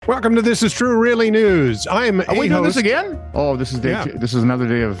Welcome to This Is True Really News. I'm Are we doing this again? Oh, this is day Yeah. two. This is another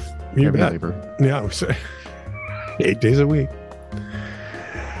day of You heavy bet. labor. Yeah, 8 days a week.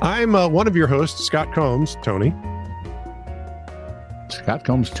 I'm one of your hosts, Scott Combs. Tony. Scott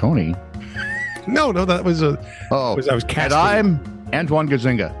Combs, Tony. No, that was a. Oh, I was and casting. I'm Antoine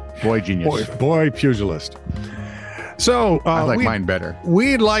Gazinga. Boy genius. Boy pugilist. So I like mine better.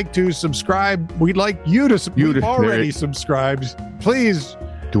 We'd like to subscribe. We'd like you to. We've already subscribed. Please.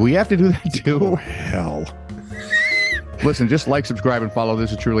 Do we have to do that too? Oh hell. Listen, just like, subscribe, and follow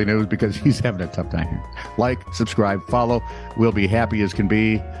This Is Truly News because he's having a tough time here. Like, subscribe, follow. We'll be happy as can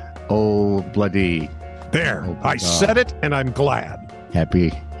be. Oh, bloody. There. Oh, I said it, and I'm glad.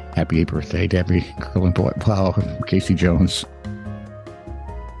 Happy birthday, Debbie. Girl and boy. Wow, Casey Jones.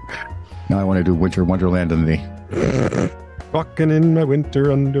 Now I want to do Winter Wonderland in the... Walking in my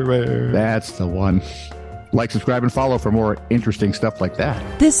winter underwear. That's the one. Like, subscribe, and follow for more interesting stuff like that.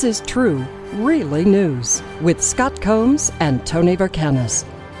 This is True, Really News with Scott Combs and Tony Vercanis.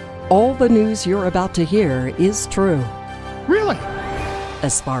 All the news you're about to hear is true, Really?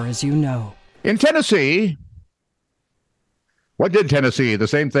 as far as you know. In Tennessee, what did Tennessee? The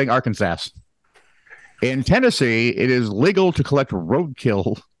same thing Arkansas. In Tennessee, it is legal to collect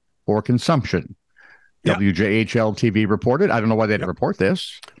roadkill for consumption. Yep. WJHL TV reported. I don't know why they didn't report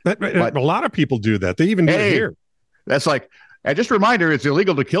this. But a lot of people do that. They even do it here. That's like, and just a reminder, it's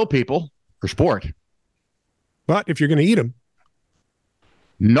illegal to kill people for sport. But if you're going to eat them.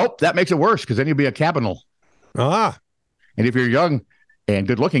 Nope, that makes it worse because then you'll be a cabinal. Ah. And if you're young and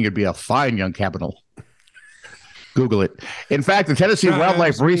good looking, you'd be a fine young cabinal. Google it. In fact, the Tennessee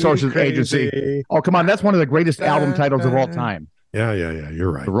Wildlife Resources Agency. Oh, come on. That's one of the greatest album titles of all time. Yeah.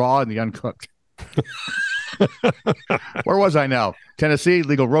 You're right. The Raw and the Uncooked. Where was I now? Tennessee,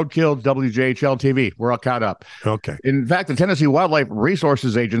 legal roadkill, WJHL TV. We're all caught up. Okay. In fact, the Tennessee Wildlife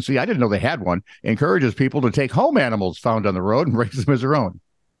Resources Agency, I didn't know they had one, encourages people to take home animals found on the road and raise them as their own.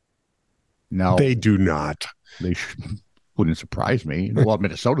 No. They do not. They wouldn't surprise me. Well,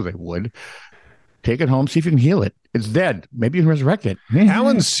 Minnesota, they would. Take it home, see if you can heal it. It's dead. Maybe you can resurrect it.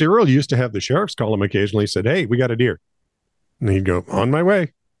 Alan Cyril used to have the sheriffs call him occasionally. He said, "Hey, we got a deer." And he'd go, "On my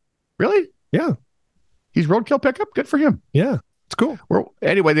way." Really? Yeah. He's roadkill pickup? Good for him. Yeah. It's cool. Well,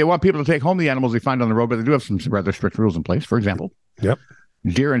 anyway, they want people to take home the animals they find on the road, but they do have some rather strict rules in place. For example, Yep.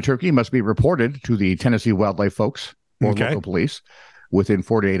 deer and turkey must be reported to the Tennessee wildlife folks or Okay. local police within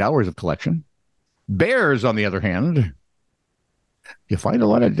 48 hours of collection. Bears, on the other hand, you find a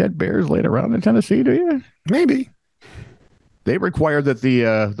lot of dead bears laying around in Tennessee, do you? Maybe. They require that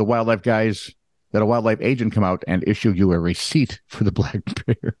the wildlife guys, that a wildlife agent come out and issue you a receipt for the black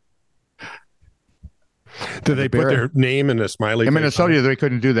bear. Do they put their name in a smiley In face? Minnesota, they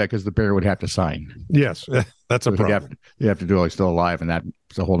couldn't do that because the bear would have to sign. Yes. That's a problem. You have to do it while he's still alive, and that's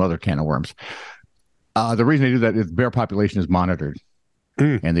a whole other can of worms. The reason they do that is the bear population is monitored,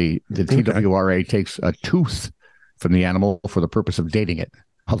 and the TWRA takes a tooth from the animal for the purpose of dating it.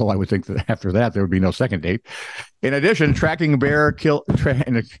 Although I would think that after that, there would be no second date. In addition, tracking bear kill...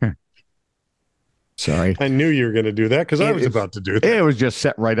 Sorry. I knew you were going to do that because I was about to do that. It was just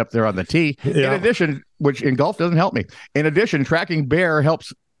set right up there on the tee. Yeah. In addition, which in golf doesn't help me. In addition, tracking bear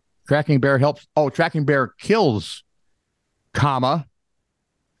kills, helps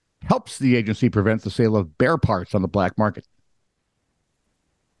the agency prevent the sale of bear parts on the black market.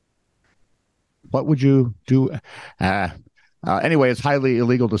 What would you do? Anyway, it's highly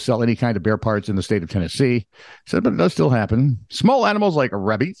illegal to sell any kind of bear parts in the state of Tennessee. So, but it does still happen. Small animals like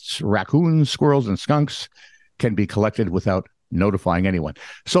rabbits, raccoons, squirrels, and skunks can be collected without notifying anyone.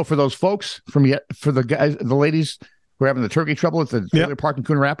 So for those folks, for the guys, the ladies who are having the turkey trouble at the trailer park in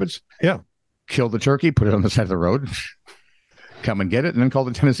Coon Rapids, kill the turkey, put it on the side of the road, come and get it, and then call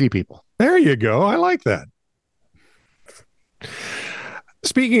the Tennessee people. There you go. I like that.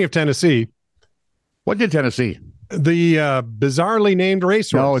 Speaking of Tennessee, what did Tennessee? The bizarrely named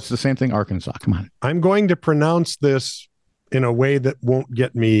racehorse. No, it's the same thing. Arkansas. Come on. I'm going to pronounce this in a way that won't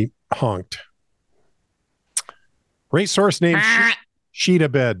get me honked. Racehorse named Sheeta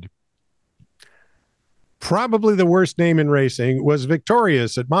Bed. Probably the worst name in racing, was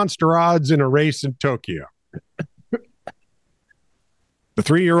victorious at monster odds in a race in Tokyo. The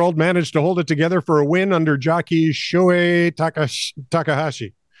 3-year-old managed to hold it together for a win under jockey Shohei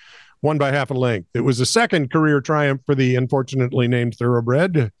Takahashi. Won by half a length. It was a second career triumph for the unfortunately named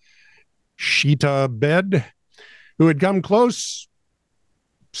thoroughbred, Sheeta Bed, who had come close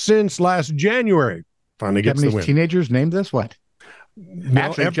since last January. Finally gets the win. Teenagers named this? What? No,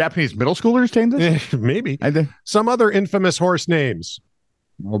 actually, Japanese middle schoolers named this? Maybe. Some other infamous horse names.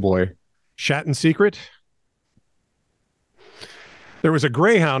 Oh, boy. Shatton Secret. There was a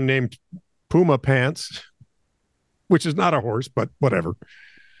greyhound named Puma Pants, which is not a horse, but whatever.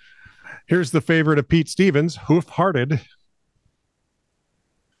 Here's the favorite of Pete Stevens, Hoof Hearted.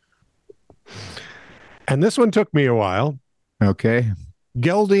 And this one took me a while. Okay.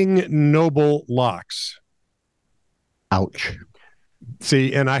 Gelding Noble Locks. Ouch.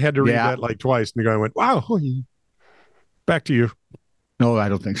 See, and I had to read that like twice, and the guy went, wow. Back to you. No, I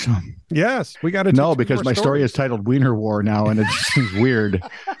don't think so. Yes, we got to. No, because my story is titled Wiener War now, and it seems weird.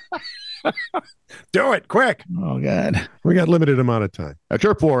 Do it quick. Oh, God. We got limited amount of time. A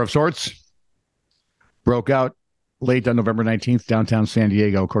turf war of sorts broke out late on November 19th, downtown San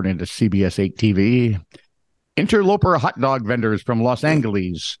Diego, according to CBS 8 TV. Interloper hot dog vendors from Los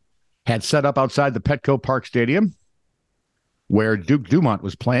Angeles had set up outside the Petco Park Stadium, where Duke Dumont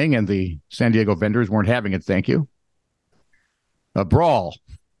was playing, and the San Diego vendors weren't having it, thank you. A brawl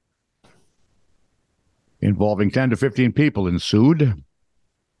involving 10 to 15 people ensued.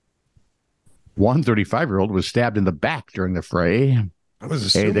 One 35-year-old was stabbed in the back during the fray. I was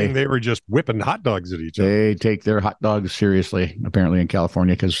assuming they were just whipping hot dogs at each other. They take their hot dogs seriously, apparently, in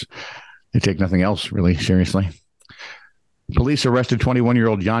California, because they take nothing else really seriously. Police arrested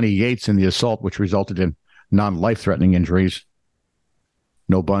 21-year-old Yanni Yates in the assault, which resulted in non-life-threatening injuries.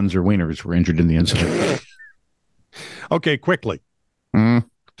 No buns or wieners were injured in the incident. Okay, quickly.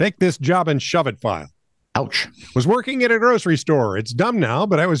 Take this job and shove it file. Ouch. Was working at a grocery store. It's dumb now,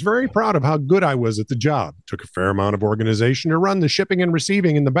 but I was very proud of how good I was at the job. Took a fair amount of organization to run the shipping and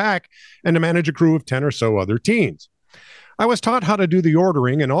receiving in the back and to manage a crew of 10 or so other teens. I was taught how to do the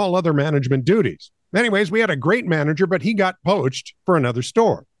ordering and all other management duties. Anyways, we had a great manager, but he got poached for another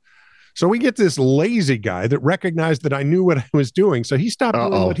store. So we get this lazy guy that recognized that I knew what I was doing, so he stopped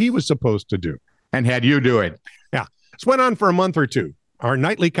doing what he was supposed to do. And had you do it. Yeah. This went on for a month or two. Our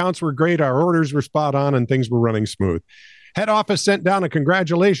nightly counts were great, our orders were spot on, and things were running smooth. Head office sent down a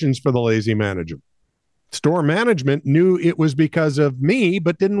congratulations for the lazy manager. Store management knew it was because of me,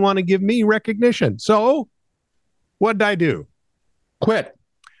 but didn't want to give me recognition. So what'd I do? Quit.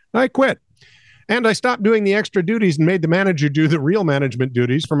 I quit. And I stopped doing the extra duties and made the manager do the real management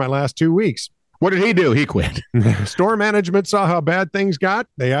duties for my last 2 weeks. What did he do? He quit. Store management saw how bad things got.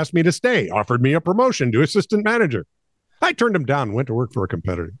 They asked me to stay, offered me a promotion to assistant manager. I turned him down and went to work for a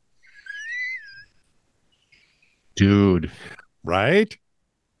competitor. Dude. Right?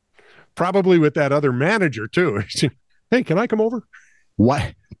 Probably with that other manager, too. Hey, can I come over?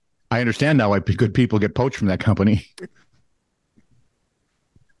 What? I understand now why good people get poached from that company.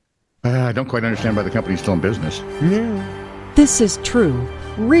 I don't quite understand why the company's still in business. Yeah. This is true,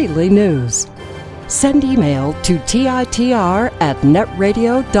 really news. Send email to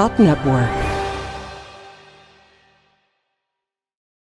TITR@netradio.network.